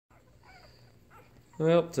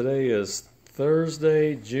Well, today is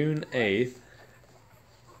Thursday, June 8th,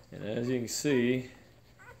 and as you can see,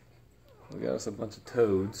 we got us a bunch of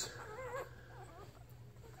toads.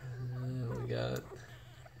 We got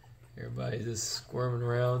everybody just squirming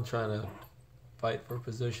around trying to fight for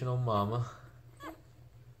position on mama.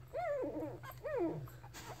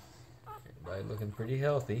 Everybody looking pretty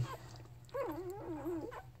healthy.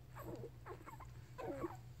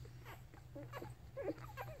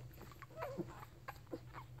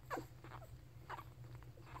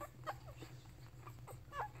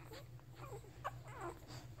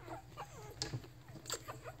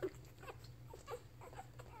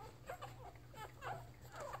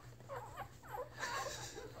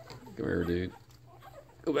 Come here, dude.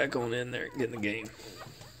 Go back on in there and get in the game.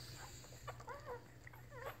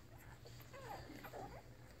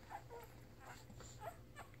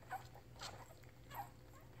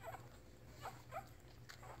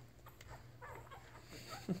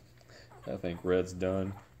 I think Red's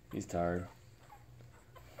done. He's tired.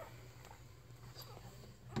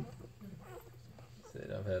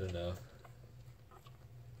 Said I've had enough.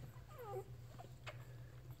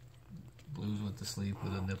 Blues went to sleep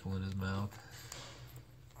with a nipple in his mouth.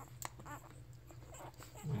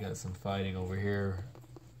 We got some fighting over here.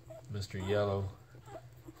 Mr. Yellow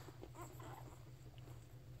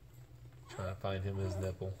trying to find him his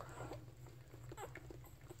nipple.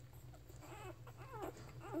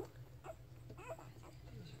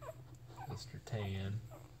 Mr. Tan.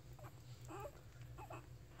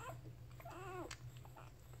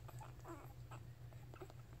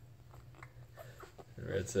 And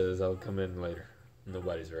Red says, I'll come in later.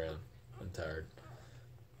 Nobody's around. I'm tired.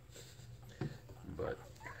 But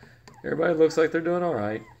everybody looks like they're doing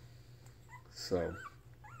alright. So,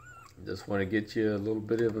 just want to get you a little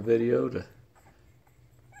bit of a video to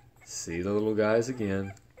see the little guys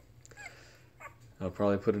again. I'll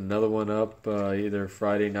probably put another one up either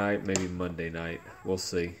Friday night, maybe Monday night. We'll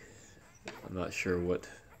see. I'm not sure what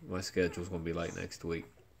my schedule is going to be like next week.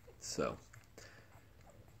 So,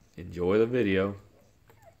 enjoy the video.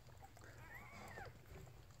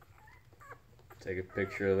 Take a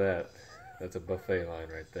picture of that. That's a buffet line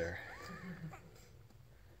right there.